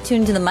 You are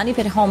tuned to the Money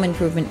Pit Home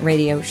Improvement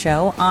Radio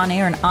Show, on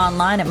air and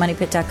online at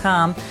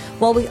MoneyPit.com.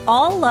 Well, we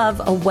all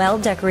love a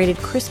well-decorated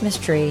Christmas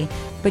tree,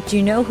 but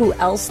you know who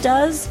else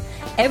does?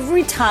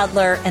 Every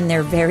toddler and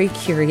their very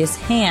curious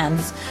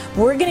hands.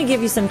 We're going to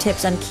give you some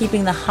tips on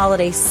keeping the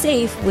holiday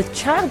safe with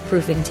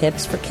childproofing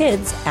tips for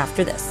kids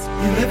after this.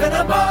 You live in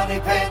a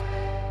money pit.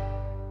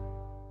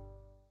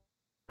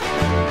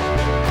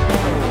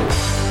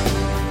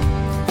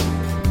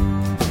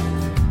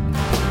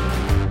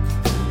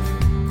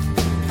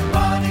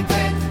 Money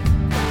Pit.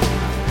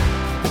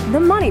 The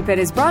Money Pit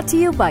is brought to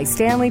you by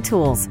Stanley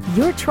Tools,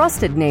 your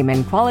trusted name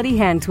in quality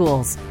hand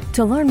tools.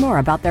 To learn more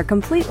about their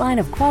complete line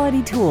of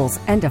quality tools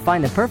and to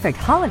find the perfect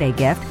holiday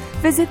gift,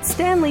 visit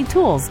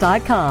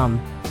StanleyTools.com.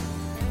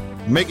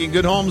 Making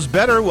good homes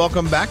better.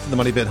 Welcome back to the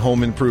Money Pit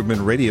Home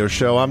Improvement Radio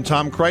Show. I'm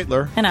Tom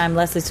Kreitler. And I'm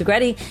Leslie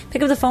Segretti.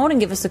 Pick up the phone and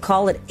give us a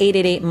call at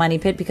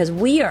 888-MONEY-PIT because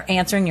we are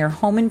answering your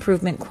home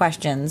improvement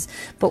questions.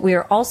 But we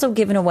are also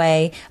giving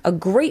away a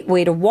great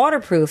way to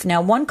waterproof.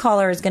 Now, one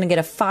caller is going to get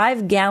a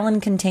 5-gallon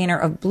container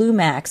of Blue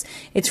Max.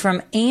 It's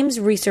from Ames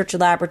Research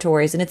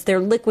Laboratories, and it's their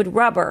liquid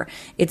rubber.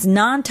 It's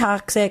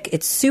non-toxic,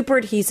 it's super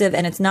adhesive,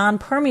 and it's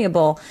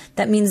non-permeable.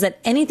 That means that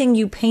anything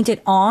you paint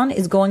it on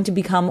is going to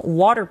become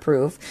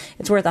waterproof.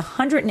 It's worth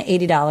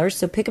 $180,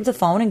 so pick up the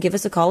phone and give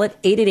us a call at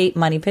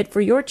 888-MONEY-PIT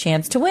for your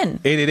chance to win.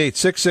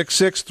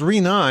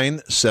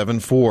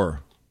 888-666-3974.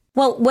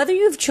 Well, whether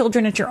you have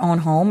children at your own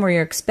home or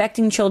you're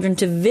expecting children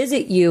to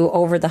visit you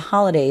over the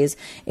holidays,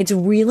 it's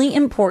really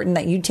important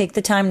that you take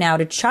the time now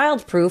to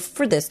childproof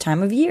for this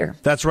time of year.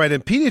 That's right.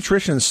 And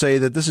pediatricians say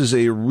that this is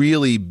a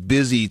really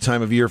busy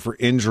time of year for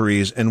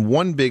injuries. And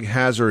one big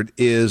hazard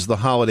is the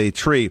holiday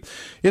tree.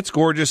 It's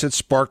gorgeous. It's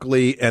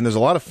sparkly. And there's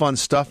a lot of fun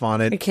stuff on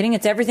it. You're kidding.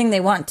 It's everything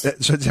they want.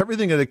 So it's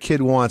everything that a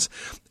kid wants.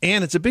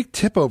 And it's a big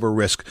tip over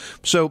risk.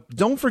 So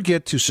don't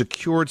forget to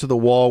secure it to the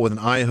wall with an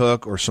eye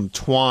hook or some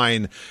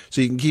twine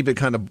so you can keep it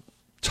kind of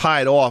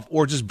tied off,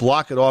 or just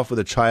block it off with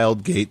a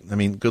child gate. I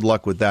mean, good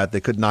luck with that.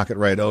 They could knock it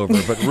right over.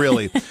 But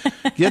really,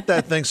 get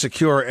that thing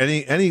secure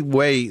any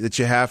way that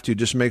you have to.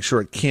 Just make sure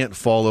it can't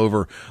fall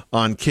over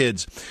on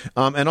kids.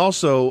 And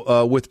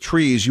also, with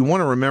trees, you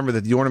want to remember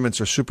that the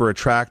ornaments are super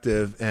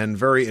attractive and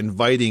very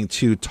inviting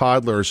to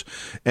toddlers.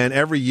 And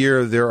every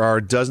year, there are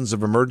dozens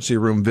of emergency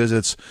room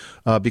visits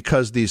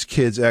because these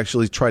kids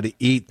actually try to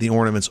eat the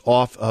ornaments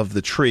off of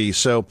the tree.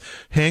 So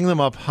hang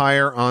them up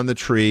higher on the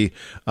tree.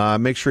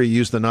 Make sure you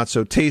use the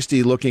not-so-tasty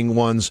looking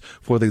ones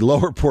for the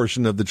lower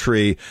portion of the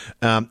tree.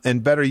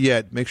 And better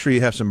yet, make sure you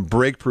have some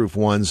break-proof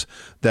ones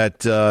that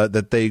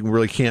they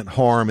really can't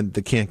harm and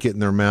they can't get in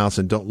their mouths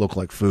and don't look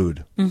like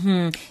food.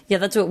 Mm-hmm. Yeah,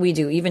 that's what we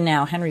do. Even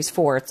now, Henry's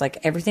 4, it's like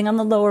everything on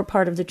the lower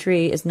part of the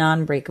tree is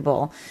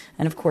non-breakable.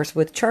 And of course,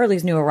 with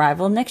Charlie's new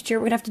arrival, next year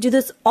we're going to have to do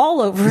this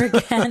all over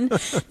again.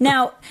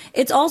 Now,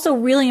 it's also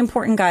really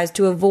important, guys,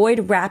 to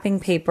avoid wrapping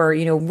paper,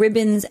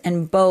 ribbons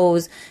and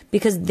bows,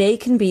 because they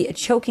can be a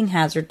choking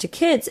hazard to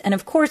kids. And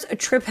of course, a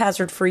trip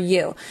hazard for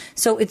you.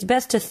 So it's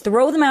best to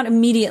throw them out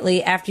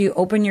immediately after you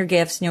open your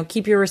gifts.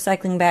 Keep your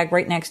recycling bag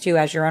right next to you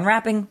as you're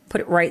unwrapping.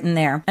 Put it right in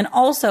there. And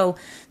also,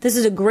 this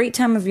is a great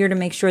time of year to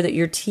make sure that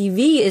your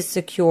TV is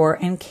secure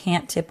and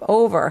can't tip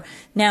over.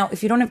 Now,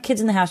 if you don't have kids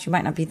in the house, you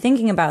might not be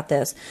thinking about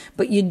this,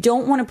 but you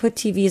don't want to put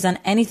TVs on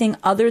anything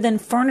other than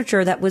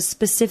furniture that was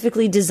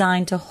specifically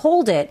designed to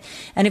hold it.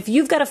 And if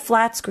you've got a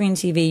flat screen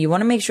TV, you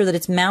want to make sure that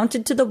it's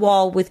mounted to the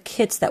wall with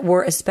kits that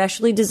were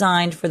especially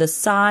designed for the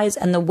size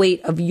and the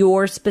weight of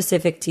your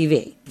specific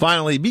TV.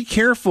 Finally, be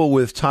careful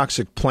with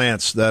toxic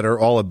plants that are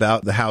all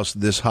about the house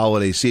this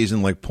holiday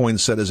season, like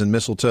poinsettias and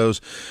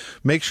mistletoes.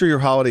 Make sure your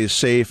holiday is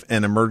safe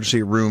and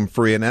emergency room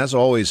free. And as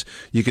always,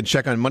 you can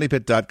check on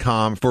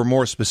moneypit.com for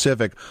more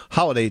specific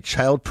holiday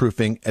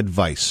childproofing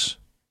advice.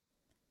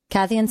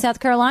 Kathy in South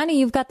Carolina,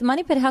 you've got the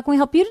Money Pit. How can we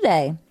help you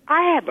today?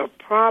 I have a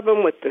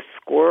problem with the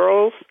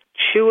squirrels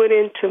chewing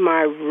into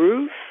my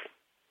roof.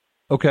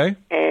 Okay.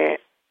 And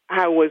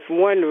I was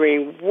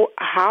wondering,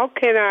 what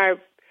can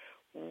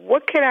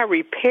I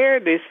repair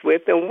this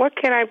with, and what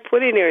can I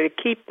put in there to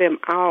keep them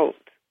out?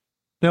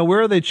 Now,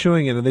 where are they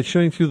chewing in? Are they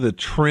chewing through the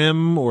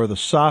trim or the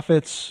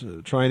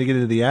soffits, trying to get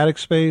into the attic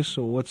space?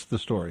 Or what's the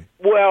story?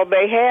 Well,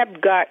 they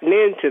have gotten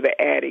into the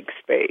attic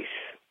space.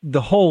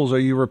 The holes, are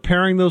you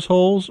repairing those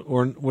holes,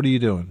 or what are you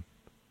doing?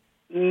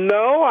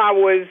 No, I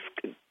was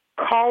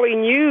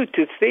calling you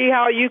to see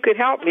how you could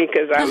help me,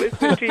 because I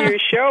listen to your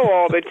show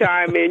all the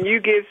time, and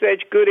you give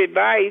such good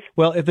advice.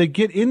 Well, if they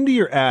get into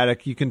your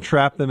attic, you can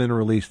trap them and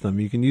release them.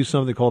 You can use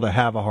something called a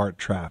have-a-heart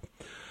trap.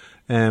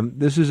 And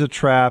this is a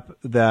trap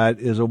that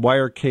is a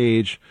wire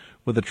cage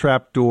with a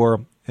trap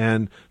door,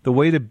 and the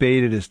way to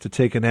bait it is to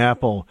take an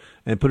apple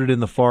and put it in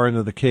the far end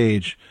of the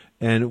cage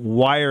and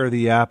wire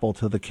the apple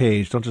to the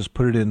cage. Don't just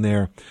put it in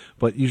there.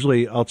 But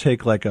usually I'll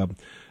take like a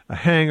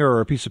hanger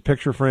or a piece of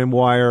picture frame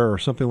wire or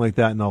something like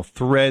that, and I'll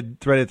thread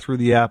it through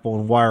the apple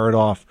and wire it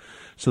off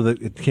so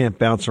that it can't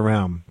bounce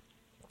around.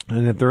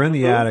 And if they're in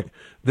the attic,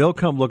 they'll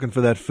come looking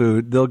for that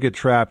food. They'll get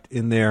trapped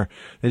in there.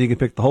 Then you can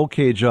pick the whole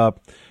cage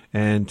up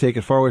and take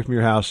it far away from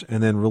your house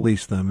and then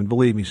release them. And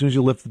believe me, as soon as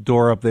you lift the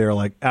door up, they're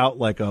like out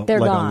like a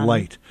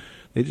light.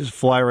 They just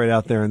fly right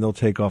out there and they'll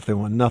take off. They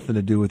want nothing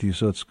to do with you,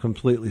 so it's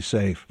completely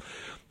safe.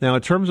 Now,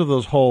 in terms of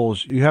those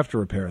holes, you have to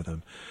repair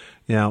them.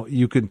 Now,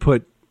 you can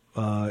put,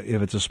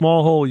 if it's a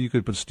small hole, you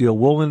could put steel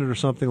wool in it or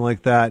something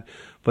like that.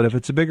 But if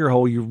it's a bigger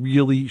hole, you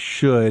really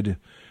should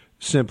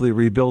simply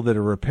rebuild it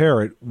or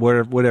repair it,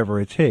 whatever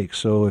it takes.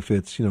 So if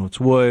it's, it's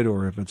wood,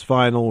 or if it's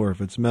vinyl, or if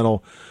it's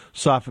metal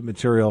soffit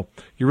material,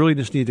 you really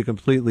just need to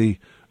completely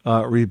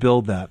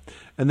rebuild that.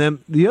 And then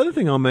the other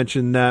thing I'll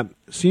mention that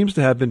seems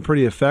to have been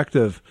pretty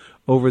effective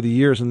over the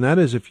years, and that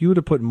is if you were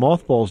to put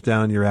mothballs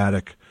down in your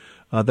attic,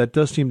 that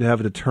does seem to have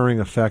a deterring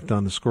effect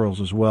on the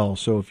squirrels as well.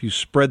 So if you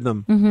spread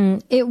them... Mm-hmm.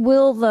 It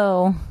will,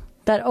 though.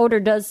 That odor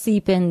does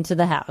seep into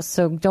the house,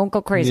 so don't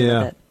go crazy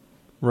with it.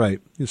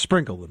 Right. You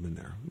sprinkle them in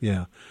there,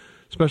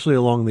 especially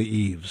along the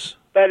eaves.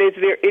 But is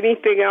there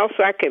anything else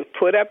I can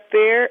put up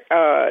there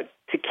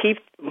to keep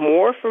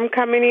more from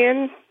coming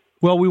in?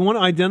 Well, we want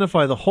to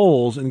identify the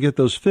holes and get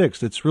those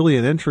fixed. It's really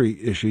an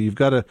entry issue. You've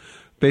got to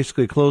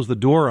basically close the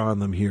door on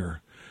them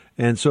here.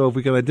 And so if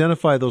we can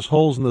identify those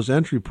holes and those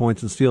entry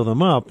points and seal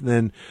them up,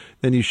 then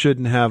you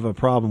shouldn't have a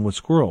problem with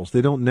squirrels.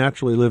 They don't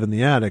naturally live in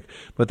the attic,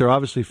 but they're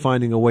obviously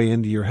finding a way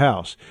into your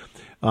house.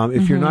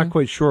 If you're not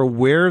quite sure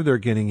where they're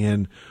getting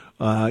in,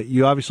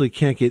 you obviously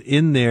can't get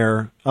in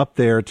there, up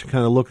there, to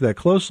kind of look that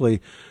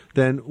closely.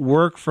 Then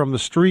work from the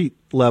street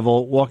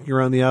level, walking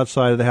around the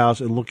outside of the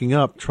house and looking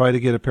up. Try to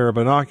get a pair of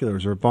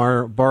binoculars or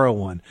borrow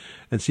one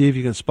and see if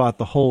you can spot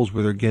the holes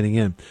where they're getting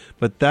in.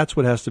 But that's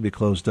what has to be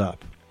closed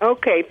up.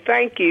 Okay,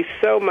 thank you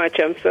so much.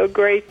 I'm so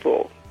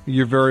grateful.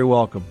 You're very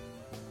welcome.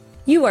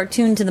 You are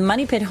tuned to the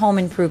Money Pit Home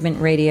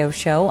Improvement Radio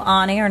Show,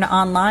 on air and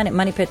online at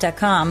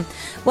moneypit.com.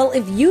 Well,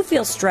 if you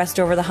feel stressed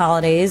over the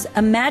holidays,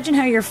 imagine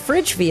how your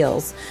fridge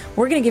feels.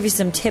 We're going to give you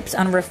some tips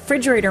on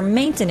refrigerator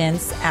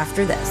maintenance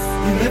after this.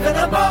 You live in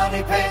a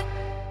money pit.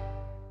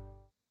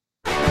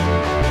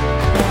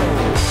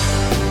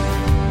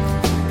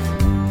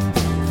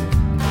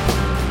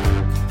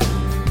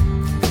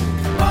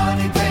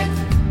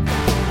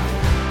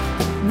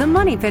 The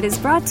Money Pit is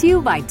brought to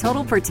you by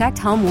Total Protect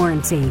Home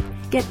Warranty.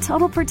 Get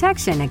total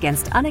protection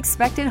against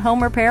unexpected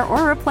home repair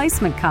or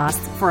replacement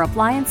costs for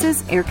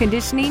appliances, air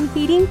conditioning,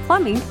 heating,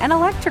 plumbing, and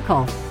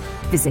electrical.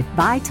 Visit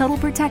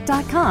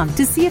buytotalprotect.com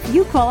to see if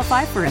you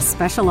qualify for a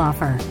special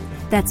offer.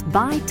 That's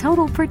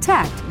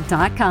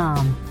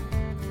buytotalprotect.com.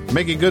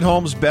 Making good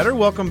homes better.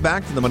 Welcome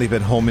back to the Money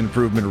Pit Home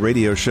Improvement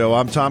Radio Show.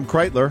 I'm Tom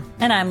Kreitler.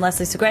 And I'm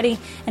Leslie Segretti.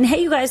 And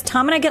hey, you guys,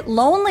 Tom and I get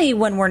lonely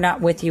when we're not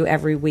with you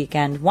every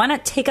weekend. Why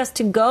not take us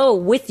to go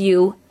with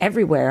you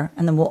everywhere,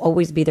 and then we'll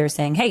always be there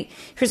saying, hey,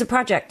 here's a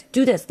project,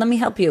 do this, let me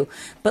help you.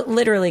 But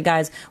literally,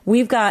 guys,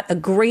 we've got a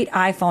great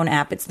iPhone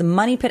app. It's the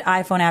Money Pit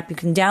iPhone app. You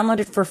can download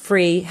it for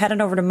free. Head on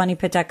over to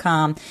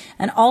moneypit.com.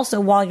 And also,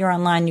 while you're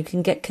online, you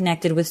can get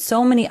connected with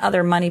so many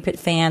other Money Pit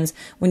fans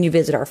when you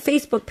visit our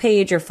Facebook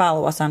page or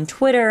follow us on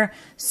Twitter.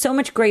 So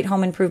much great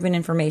home improvement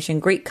information,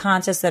 great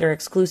contests that are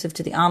exclusive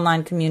to the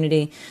online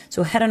community.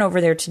 So head on over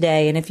there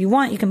today. And if you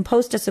want, you can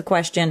post us a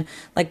question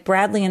like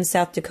Bradley in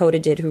South Dakota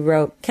did, who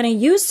wrote, can I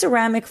use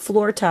ceramic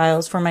floor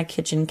tiles for my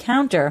kitchen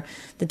counter?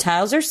 The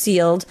tiles are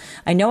sealed.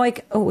 I know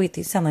oh wait,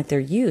 these sound like they're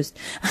used.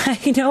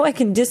 I know I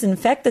can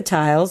disinfect the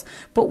tiles,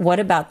 but what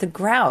about the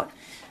grout?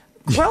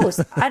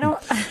 Gross. I don't...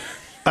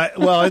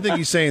 I think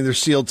he's saying they're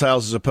sealed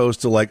tiles as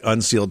opposed to like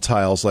unsealed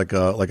tiles, like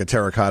a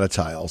terracotta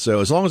tile. So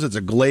as long as it's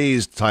a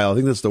glazed tile, I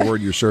think that's the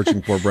word you're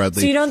searching for,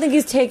 Bradley. So you don't think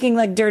he's taking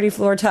like dirty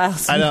floor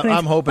tiles?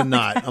 I'm hoping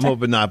not. I'm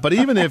hoping not. But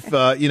even if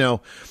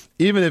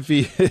even if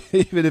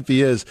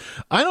he is,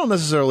 I don't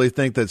necessarily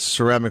think that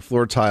ceramic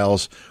floor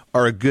tiles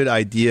are a good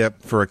idea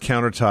for a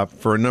countertop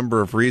for a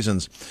number of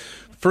reasons.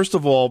 First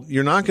of all,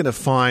 you're not going to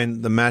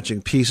find the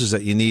matching pieces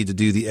that you need to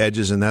do the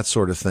edges and that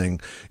sort of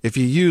thing. If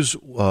you use,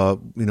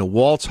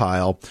 wall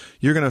tile,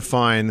 you're going to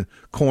find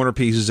corner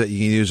pieces that you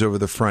can use over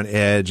the front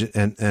edge,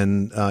 and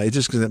it's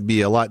just going to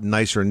be a lot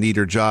nicer and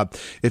neater job.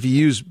 If you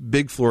use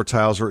big floor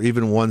tiles, or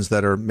even ones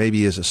that are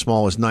maybe as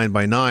small as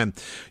 9x9,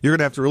 you're going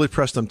to have to really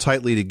press them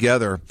tightly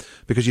together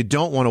because you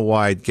don't want a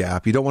wide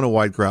gap. You don't want a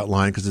wide grout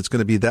line because it's going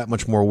to be that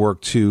much more work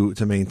to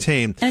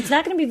maintain. And it's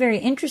not going to be very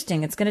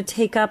interesting. It's going to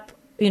take up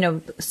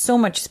so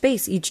much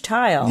space each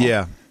tile.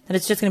 Yeah. That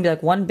it's just going to be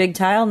like one big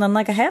tile and then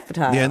like a half a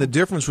tile. Yeah, and the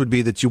difference would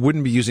be that you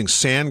wouldn't be using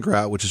sand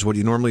grout, which is what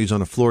you normally use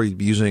on a floor. You'd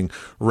be using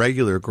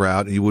regular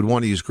grout, and you would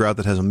want to use grout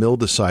that has a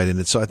mildewcide in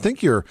it. So I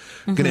think you're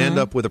going to end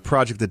up with a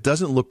project that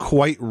doesn't look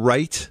quite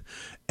right.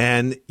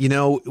 And,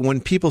 when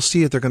people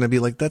see it, they're going to be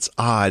like, that's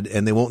odd.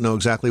 And they won't know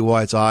exactly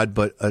why it's odd.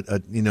 But,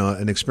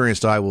 an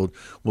experienced eye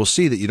will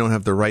see that you don't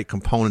have the right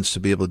components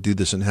to be able to do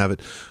this and have it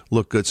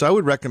look good. So I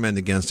would recommend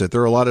against it. There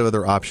are a lot of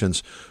other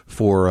options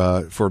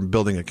for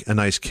building a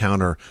nice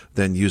counter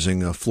than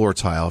using a floor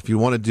tile. If you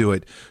want to do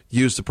it,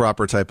 use the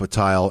proper type of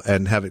tile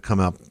and have it come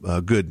out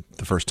good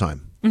the first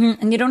time.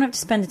 Mm-hmm. And you don't have to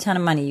spend a ton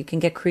of money. You can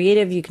get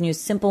creative. You can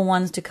use simple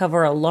ones to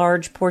cover a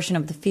large portion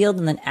of the field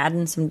and then add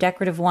in some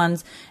decorative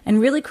ones and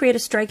really create a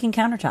striking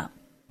countertop.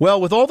 Well,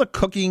 with all the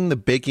cooking, the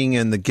baking,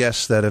 and the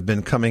guests that have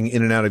been coming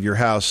in and out of your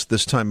house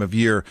this time of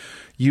year,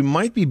 you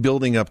might be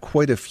building up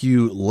quite a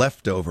few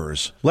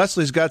leftovers.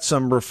 Leslie's got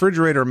some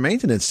refrigerator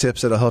maintenance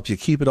tips that'll help you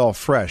keep it all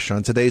fresh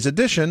on today's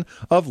edition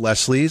of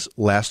Leslie's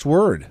Last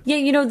Word.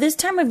 Yeah, this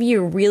time of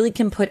year really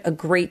can put a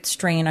great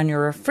strain on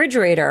your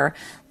refrigerator.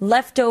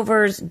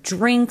 Leftovers,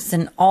 drinks,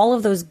 and all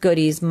of those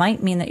goodies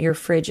might mean that your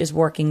fridge is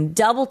working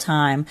double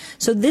time.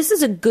 So this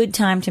is a good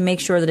time to make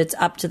sure that it's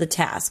up to the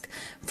task.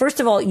 First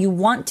of all, you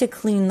want to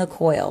clean the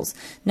coils.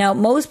 Now,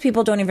 most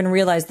people don't even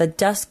realize that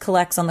dust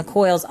collects on the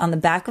coils on the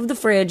back of the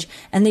fridge,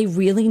 and they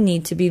really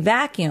need to be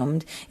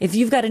vacuumed. If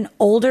you've got an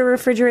older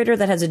refrigerator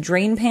that has a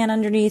drain pan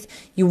underneath,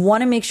 you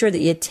want to make sure that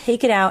you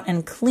take it out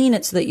and clean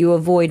it so that you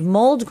avoid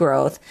mold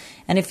growth.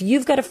 And if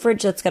you've got a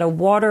fridge that's got a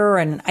water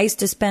and an ice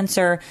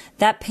dispenser,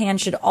 that pan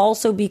should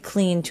also be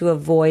cleaned to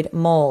avoid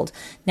mold.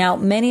 Now,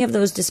 many of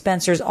those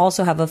dispensers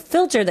also have a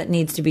filter that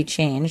needs to be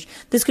changed.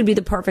 This could be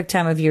the perfect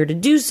time of year to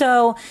do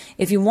so.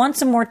 If you want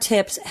some more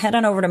tips, head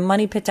on over to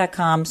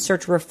moneypit.com,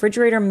 search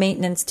refrigerator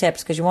maintenance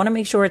tips, because you want to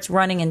make sure it's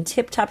running in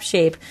tip-top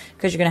shape,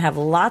 because you're going to have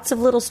lots of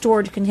little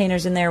storage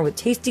containers in there with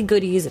tasty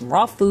goodies and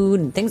raw food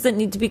and things that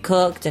need to be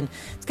cooked, and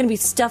it's going to be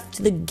stuffed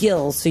to the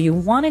gills. So you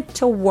want it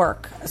to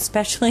work,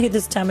 especially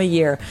this time of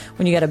year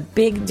when you got a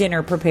big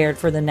dinner prepared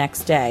for the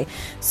next day.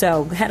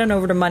 So head on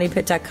over to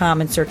moneypit.com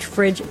and search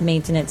fridge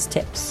maintenance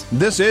tips.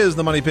 This is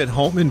the Money Pit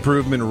Home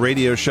Improvement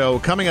Radio Show.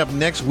 Coming up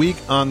next week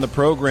on the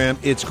program,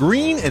 it's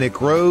green and it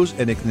grows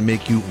and it can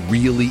make you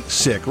really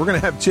sick. We're going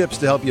to have tips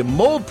to help you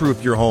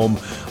mold-proof your home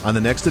on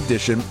the next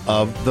edition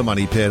of the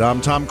Money Pit.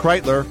 I'm Tom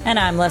Kreitler. And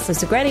I'm Leslie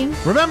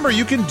Segretti. Remember,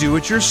 you can do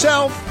it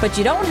yourself, but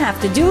you don't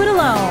have to do it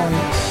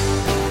alone.